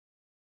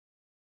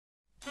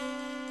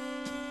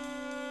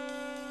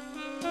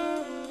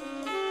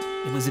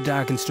It was a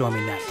dark and stormy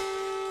night.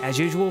 As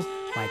usual,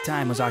 my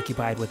time was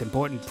occupied with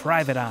important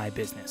private eye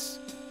business.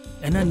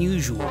 An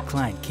unusual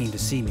client came to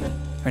see me.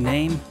 Her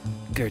name?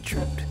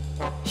 Gertrude.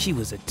 She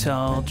was a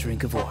tall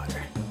drink of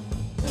water.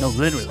 No,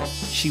 literally,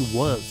 she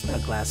was a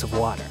glass of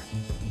water.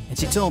 And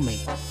she told me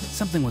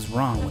something was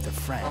wrong with her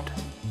friend.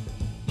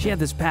 She had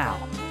this pal,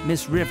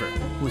 Miss River,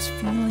 who was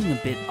feeling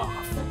a bit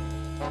off.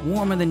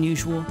 Warmer than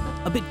usual,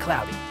 a bit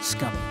cloudy,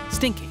 scummy,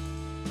 stinky,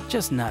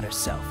 just not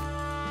herself.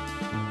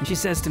 And she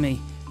says to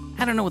me,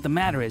 "I don't know what the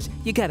matter is,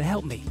 you gotta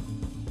help me."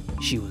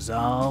 She was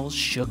all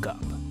shook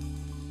up.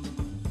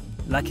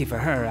 Lucky for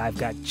her, I've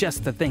got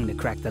just the thing to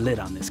crack the lid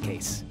on this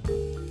case.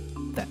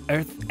 The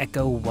Earth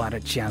Echo Water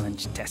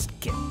Challenge Test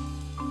Kit.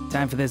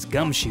 Time for this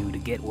gumshoe to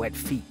get wet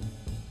feet.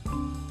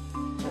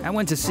 I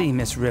went to see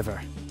Miss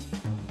River,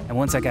 and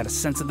once I got a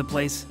sense of the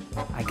place,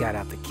 I got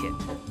out the kit.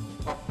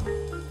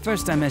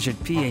 First I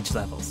measured pH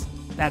levels.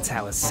 That's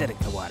how acidic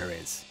the water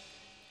is.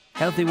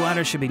 Healthy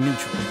water should be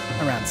neutral,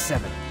 around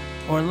 7,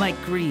 or light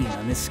green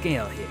on this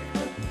scale here.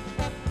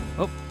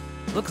 Oh,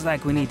 looks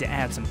like we need to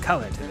add some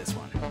color to this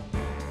one.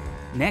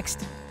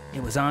 Next,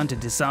 it was on to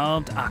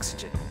dissolved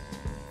oxygen.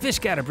 Fish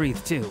gotta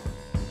breathe too.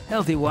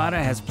 Healthy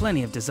water has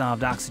plenty of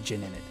dissolved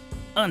oxygen in it.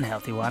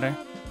 Unhealthy water,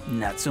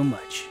 not so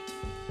much.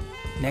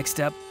 Next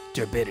up,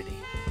 turbidity.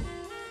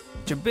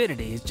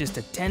 Turbidity is just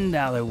a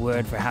 $10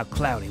 word for how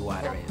cloudy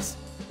water is.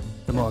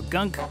 The more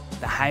gunk,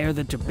 the higher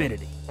the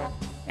turbidity,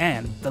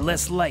 and the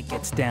less light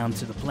gets down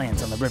to the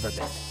plants on the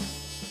riverbed.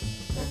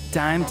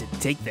 Time to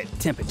take the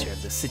temperature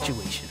of the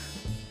situation.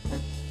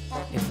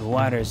 If the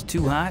water is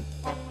too hot,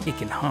 it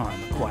can harm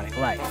aquatic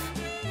life.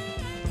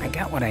 I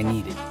got what I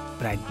needed,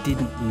 but I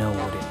didn't know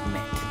what it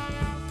meant.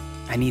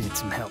 I needed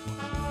some help.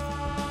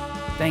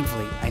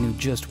 Thankfully, I knew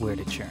just where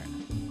to turn.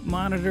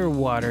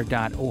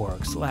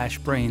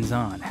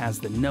 monitorwater.org/brainson has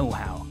the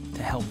know-how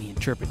to help me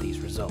interpret these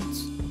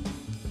results.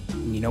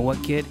 And you know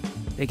what, kid?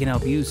 They can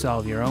help you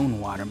solve your own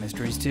water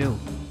mysteries too.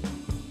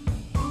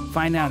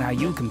 Find out how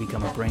you can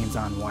become a Brains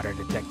On water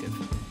detective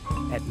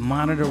at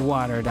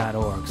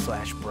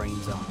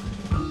monitorwater.org/brainson.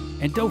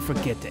 And don't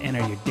forget to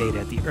enter your data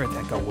at the Earth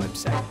Echo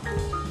website.